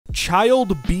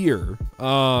Child beer.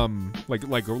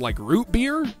 Like root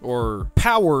beer? Or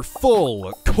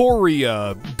powerful,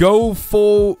 Korea, to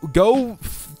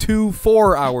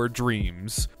 4-hour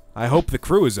dreams. I hope the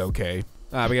crew is okay.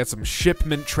 We got some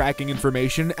shipment tracking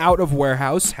information. Out of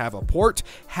warehouse, have a port,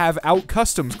 have out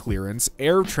customs clearance,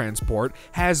 air transport,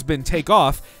 has been take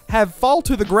off, have fall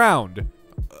to the ground.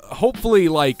 Hopefully,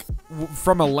 like,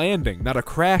 from a landing, not a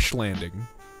crash landing.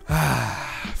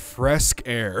 Fresk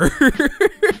air.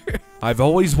 I've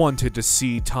always wanted to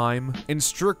see time.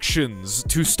 Instructions.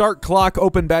 To start clock,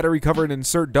 open battery cover and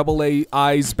insert AA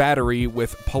eyes battery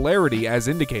with polarity as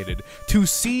indicated. To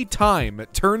see time,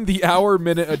 turn the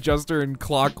hour-minute adjuster in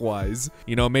clockwise.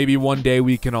 You know, maybe one day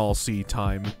we can all see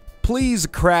time. Please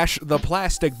crash the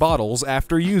plastic bottles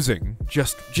after using.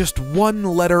 Just one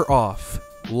letter off.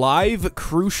 Live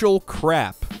crucial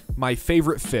crap. My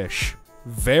favorite fish.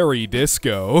 Very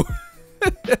disco.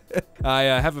 I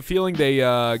have a feeling they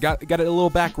got it a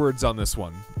little backwards on this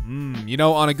one. You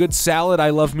know, on a good salad, I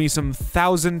love me some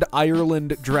Thousand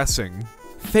Ireland dressing.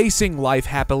 Facing life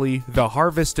happily, the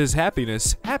harvest is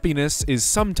happiness. Happiness is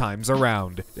sometimes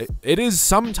around. It is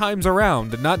sometimes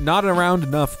around, not around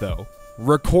enough though.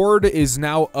 Record is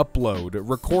now upload.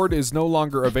 Record is no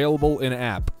longer available in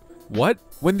app. What?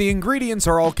 When the ingredients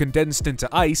are all condensed into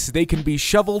ice, they can be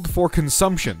shoveled for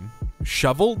consumption.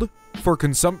 Shoveled? For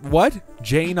what?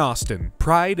 Jane Austen.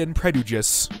 Pride and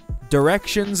Prejudice.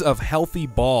 Directions of healthy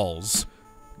balls.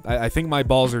 I think my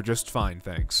balls are just fine,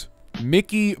 thanks.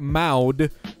 Mickey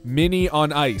Moud Mini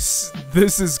on Ice.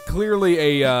 This is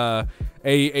clearly a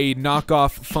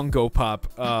knockoff Funko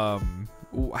Pop.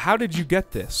 How did you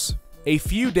get this? A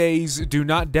few days, do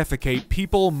not defecate,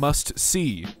 people must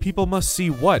see. People must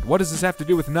see what? What does this have to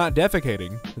do with not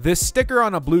defecating? This sticker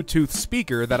on a Bluetooth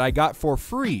speaker that I got for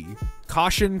free.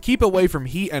 Caution, keep away from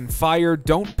heat and fire,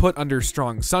 don't put under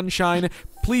strong sunshine.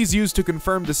 Please use to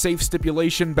confirm the safe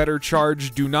stipulation, better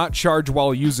charge, do not charge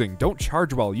while using. Don't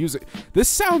charge while using. This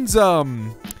sounds,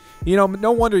 you know,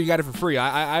 no wonder you got it for free.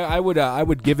 I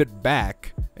would give it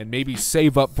back. And maybe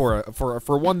save up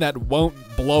for one that won't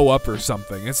blow up or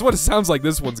something. It's what it sounds like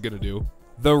this one's gonna do.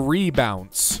 The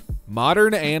Rebounce.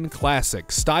 Modern and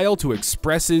classic. Style to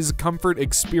expresses comfort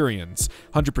experience.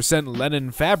 100%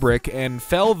 linen fabric and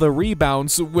fell the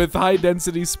Rebounce with high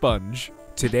density sponge.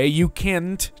 Today you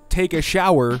can't take a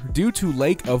shower due to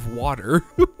lack of water.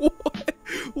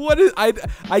 What is, I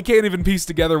can't even piece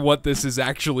together what this is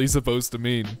actually supposed to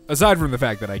mean. Aside from the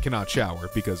fact that I cannot shower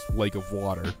because lack of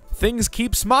water. Things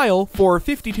Keep Smile for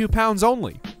 52 pounds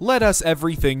only. Let us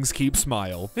everythings keep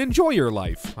smile. Enjoy your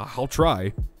life. I'll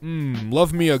try.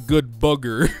 Love me a good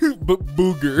booger.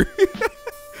 Booger.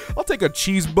 I'll take a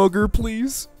cheeseburger,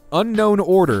 please. Unknown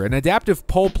order. An adaptive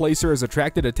pole placer has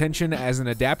attracted attention as an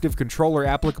adaptive controller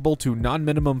applicable to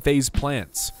non-minimum phase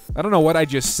plants. I don't know what I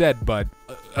just said, but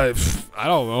I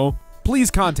don't know. Please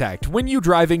contact. When you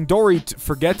driving,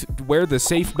 forget wear the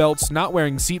safe belts, not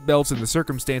wearing seat belts in the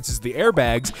circumstances, the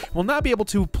airbags will not be able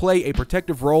to play a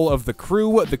protective role of the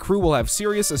crew. The crew will have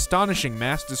serious, astonishing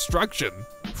mass destruction.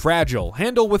 Fragile.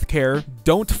 Handle with care.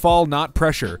 Don't fall, not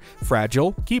pressure.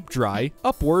 Fragile. Keep dry.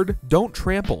 Upward. Don't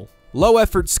trample. Low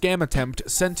effort scam attempt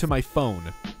sent to my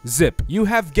phone. Zip. You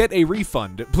have get a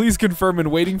refund. Please confirm and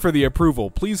waiting for the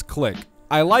approval. Please click.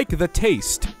 I like the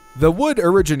taste. The wood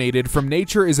originated from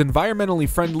nature is environmentally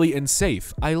friendly and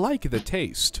safe. I like the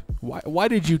taste. Why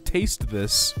did you taste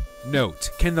this? Note,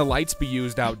 can the lights be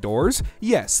used outdoors?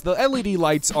 Yes, the LED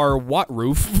lights are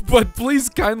watt-proof, but please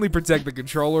kindly protect the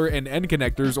controller and end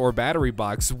connectors or battery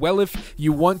box well if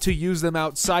you want to use them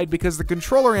outside because the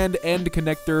controller and end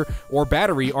connector or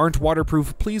battery aren't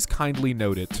waterproof. Please kindly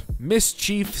note it.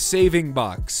 Mischief saving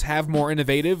box. Have more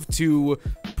innovative to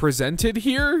presented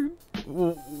here?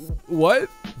 What?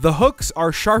 The hooks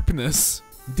are sharpness.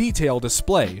 Detail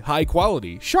display, high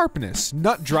quality, sharpness,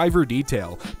 nut driver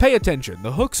detail. Pay attention,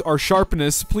 the hooks are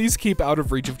sharpness, please keep out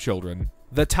of reach of children.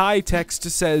 The Thai text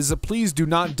says, please do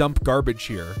not dump garbage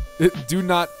here. Do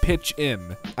not pitch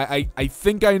in. I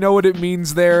think I know what it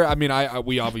means there. I mean,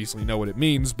 we obviously know what it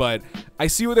means, but I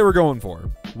see what they were going for.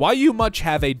 Why you much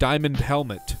have a diamond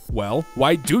helmet? Well,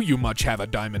 why do you much have a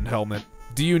diamond helmet?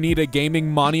 Do you need a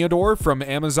gaming monitor from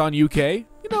Amazon UK?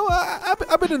 You know,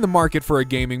 I've been in the market for a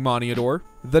gaming monitor.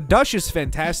 The Dush is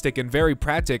fantastic and very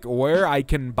practical. Where I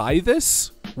can buy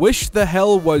this? Wish the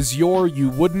hell was you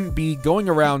wouldn't be going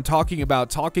around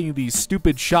talking these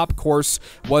stupid shop course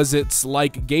was it's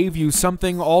like gave you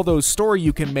something all those story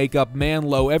you can make up man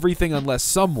low everything unless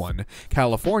someone.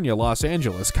 California, Los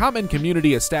Angeles, common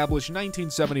community established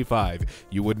 1975.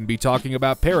 You wouldn't be talking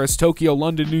about Paris, Tokyo,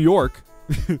 London, New York.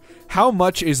 How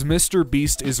much is Mr.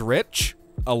 Beast is rich?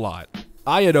 A lot.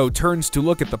 Ayato turns to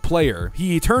look at the player.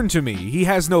 He turned to me. He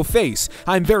has no face.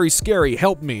 I'm very scary.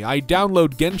 Help me. I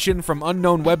download Genshin from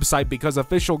unknown website because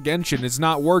official Genshin is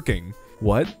not working.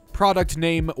 What? Product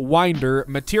name, Winder,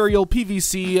 material,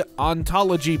 PVC,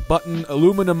 ontology, button,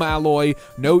 aluminum alloy.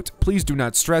 Note, please do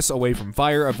not stress, away from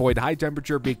fire, avoid high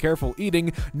temperature, be careful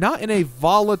eating, not in a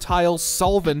volatile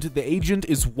solvent, the agent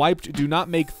is wiped, do not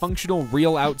make functional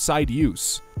real outside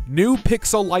use. New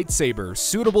pixel lightsaber,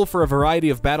 suitable for a variety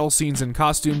of battle scenes and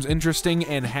costumes, interesting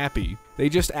and happy. They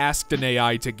just asked an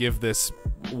AI to give this,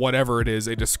 whatever it is,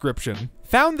 a description.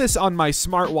 Found this on my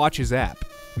smartwatch's app.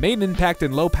 Main impact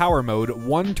in low power mode.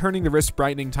 1. Turning the wrist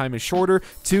brightening time is shorter.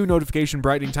 2. Notification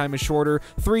brightening time is shorter.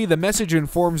 3. The message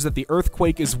informs that the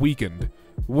earthquake is weakened.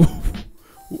 What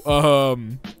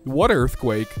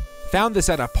earthquake? Found this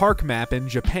at a park map in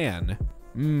Japan.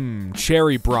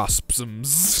 Cherry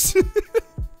blossoms.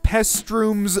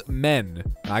 Pestrooms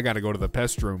men. I gotta go to the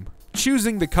pest room.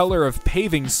 Choosing the color of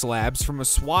paving slabs from a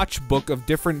swatch book of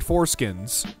different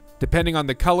foreskins. Depending on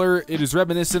the color, it is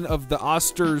reminiscent of the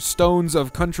Oster stones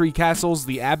of country castles,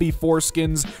 the abbey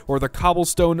foreskins, or the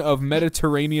cobblestone of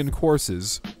Mediterranean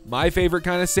courses. My favorite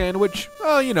kind of sandwich?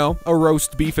 Oh, you know, a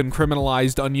roast beef and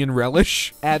criminalized onion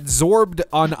relish. Adsorbed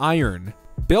on iron.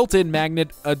 Built-in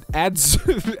magnet,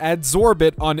 adsorb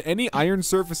it on any iron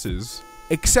surfaces.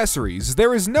 Accessories.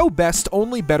 There is no best,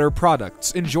 only better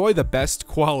products. Enjoy the best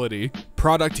quality.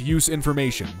 Product use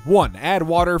information. 1. Add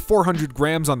water, 400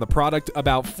 grams on the product.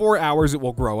 About 4 hours it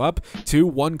will grow up. 2.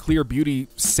 1 clear beauty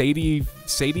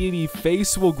satiety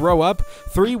face will grow up.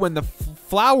 3. When the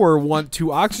flower want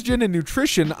to oxygen and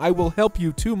nutrition, I will help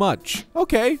you too much.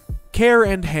 Okay. Care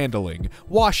and handling.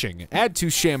 Washing. Add to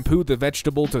shampoo the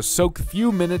vegetable to soak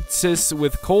few minutes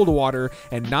with cold water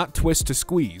and not twist to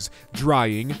squeeze.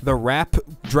 Drying. The wrap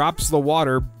drops the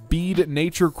water. Bead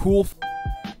nature cool.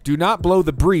 Do not blow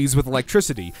the breeze with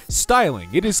electricity. Styling.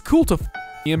 It is cool to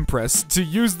impress to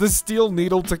use the steel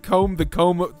needle to comb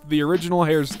the original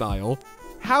hairstyle.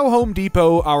 How Home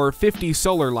Depot our 50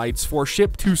 solar lights for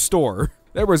ship to store.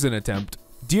 There was an attempt.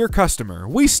 Dear customer,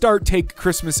 we start take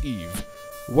Christmas Eve.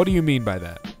 What do you mean by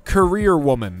that? Career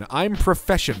woman, I'm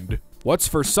professioned. What's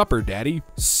for supper, daddy?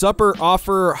 Supper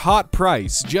offer, hot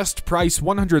price. Just price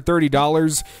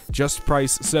 $130, just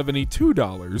price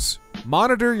 $72.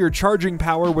 Monitor your charging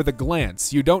power with a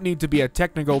glance. You don't need to be a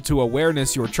technical to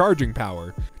awareness your charging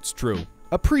power. It's true.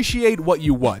 Appreciate what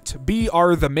you what.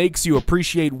 BR the makes you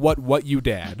appreciate what you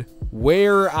dad.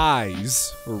 Wear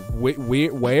eyes. Or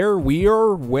where,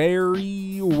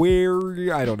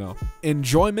 I don't know.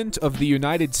 Enjoyment of the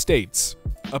United States.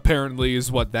 Apparently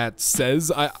is what that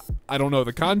says. I don't know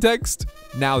the context.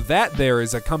 Now that there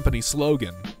is a company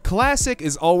slogan. Classic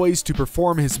is always to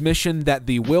perform his mission that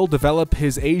the will develop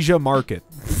his Asia market.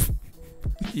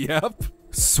 Yep.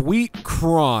 Sweet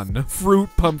cron, fruit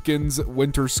pumpkins,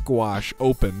 winter squash,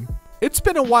 open. It's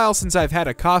been a while since I've had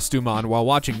a costume on while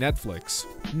watching Netflix.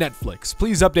 Netflix,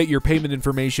 please update your payment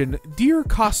information. Dear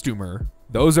costumer.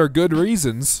 Those are good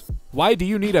reasons. Why do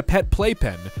you need a pet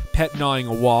playpen? Pet gnawing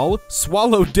a wall,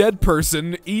 swallow dead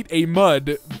person, eat a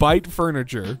mud, bite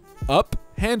furniture. Up,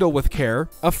 handle with care,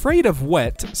 afraid of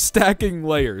wet, stacking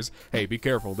layers. Hey, be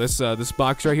careful. This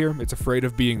box right here, it's afraid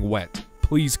of being wet.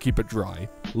 Please keep it dry.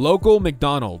 Local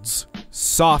McDonald's.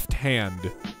 Soft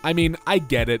hand. I mean, I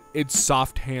get it. It's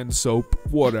soft hand soap.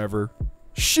 Whatever.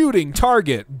 Shooting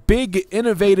Target. Big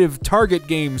innovative Target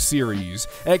game series.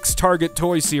 X-Target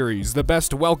toy series. The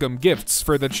best welcome gifts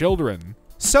for the children.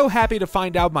 So happy to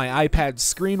find out my iPad's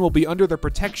screen will be under the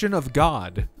protection of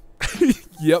God.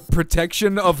 Yep,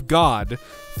 protection of God.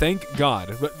 Thank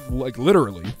God. But, like,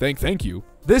 literally. Thank you.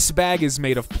 This bag is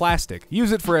made of plastic.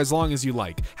 Use it for as long as you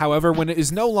like. However, when it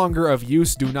is no longer of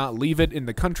use, do not leave it in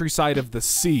the countryside of the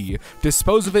sea.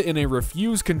 Dispose of it in a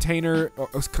refuse container.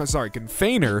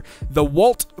 Container. The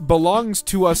Walt belongs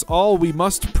to us all. We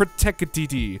must protect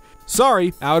it.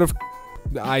 Sorry, out of.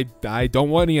 I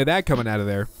don't want any of that coming out of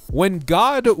there. When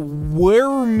God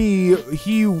were me,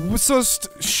 he wusust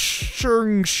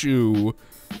shungshu.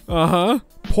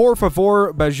 Por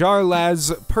favor, bajar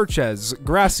las perches.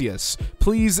 Gracias.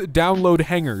 Please download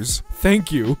hangers.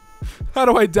 Thank you. How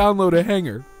do I download a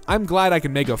hanger? I'm glad I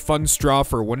can make a fun straw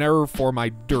for whenever for my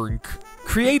drink.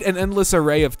 Create an endless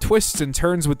array of twists and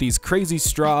turns with these crazy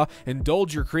straw.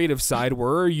 Indulge your creative side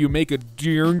wherever you make a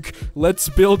drink. Let's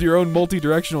build your own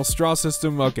multi-directional straw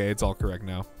system. Okay, it's all correct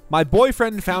now. My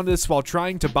boyfriend found this while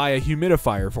trying to buy a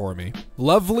humidifier for me.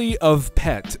 Lovely of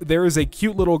pet. There is a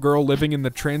cute little girl living in the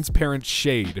transparent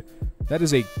shade. That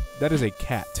is a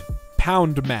cat.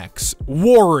 Pound Max.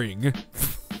 Warring.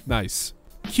 Nice.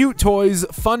 Cute toys,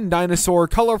 fun dinosaur,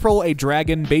 colorful a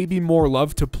dragon, baby more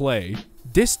love to play.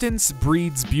 Distance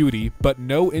breeds beauty, but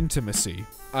no intimacy.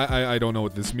 I don't know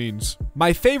what this means.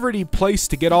 My favorite place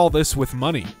to get all this with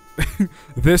money.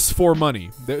 This for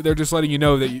money. They're just letting you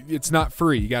know that it's not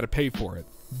free. You got to pay for it.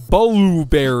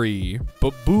 Blueberry.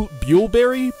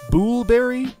 Buleberry?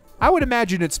 Buleberry? I would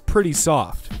imagine it's pretty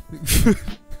soft.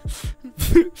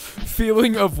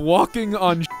 Feeling of walking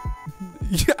on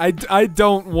I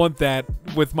don't want that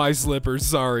with my slippers,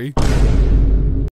 sorry.